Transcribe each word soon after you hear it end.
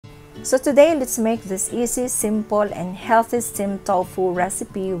So today, let's make this easy, simple, and healthy steamed tofu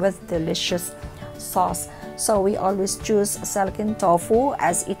recipe with delicious sauce. So we always choose silken tofu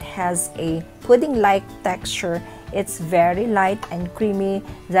as it has a pudding-like texture. It's very light and creamy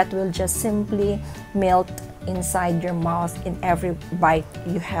that will just simply melt inside your mouth in every bite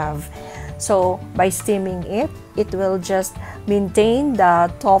you have. So by steaming it, it will just maintain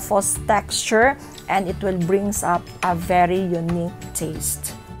the tofu's texture and it will bring up a very unique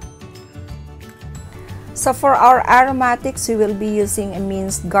taste. So for our aromatics, we will be using a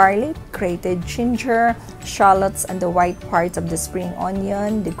minced garlic, grated ginger, shallots, and the white part of the spring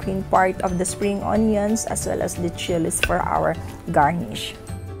onion, the green part of the spring onions, as well as the chilies for our garnish.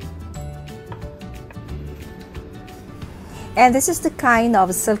 And this is the kind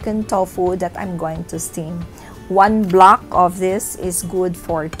of silken tofu that I'm going to steam. One block of this is good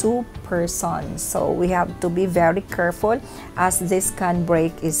for 2 persons. So we have to be very careful as this can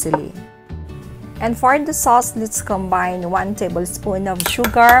break easily. And for the sauce, let's combine 1 tablespoon of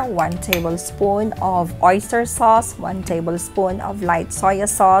sugar, 1 tablespoon of oyster sauce, 1 tablespoon of light soya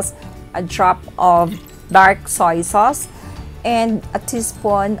sauce, a drop of dark soy sauce, and a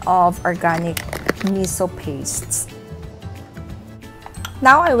teaspoon of organic miso pastes.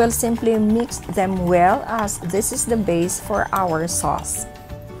 Now I will simply mix them well as this is the base for our sauce.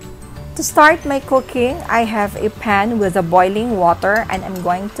 To start my cooking, I have a pan with a boiling water and I'm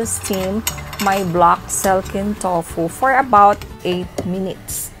going to steam my block silken tofu for about 8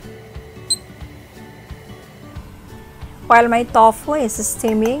 minutes. While my tofu is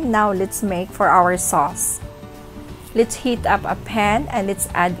steaming, now let's make for our sauce. Let's heat up a pan and let's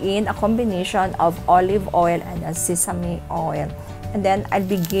add in a combination of olive oil and a sesame oil. And then I'll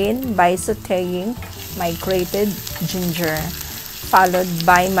begin by sautéing my grated ginger, followed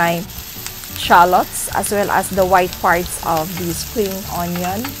by my shallots as well as the white parts of the spring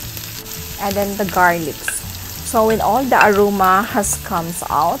onion, and then the garlics. So when all the aroma has comes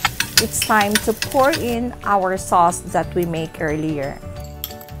out, it's time to pour in our sauce that we make earlier.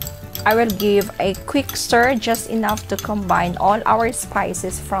 I will give a quick stir, just enough to combine all our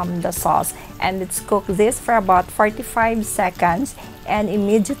spices from the sauce, and let's cook this for about 45 seconds and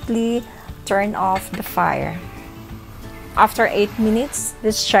immediately turn off the fire. After 8 minutes,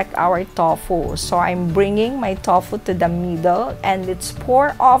 let's check our tofu. So I'm bringing my tofu to the middle and let's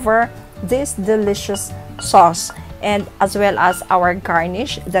pour over this delicious sauce and as well as our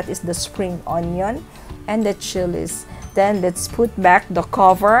garnish, that is the spring onion and the chilies. Then let's put back the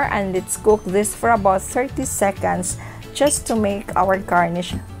cover and let's cook this for about 30 seconds just to make our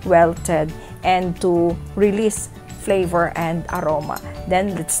garnish wilted and to release flavor and aroma.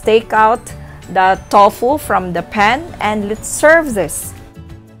 Then let's take out the tofu from the pan and let's serve this.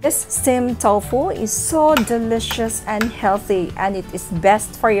 This steamed tofu is so delicious and healthy, and it is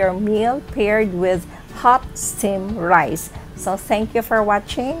best for your meal paired with hot steamed rice. So thank you for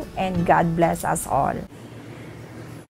watching and God bless us all.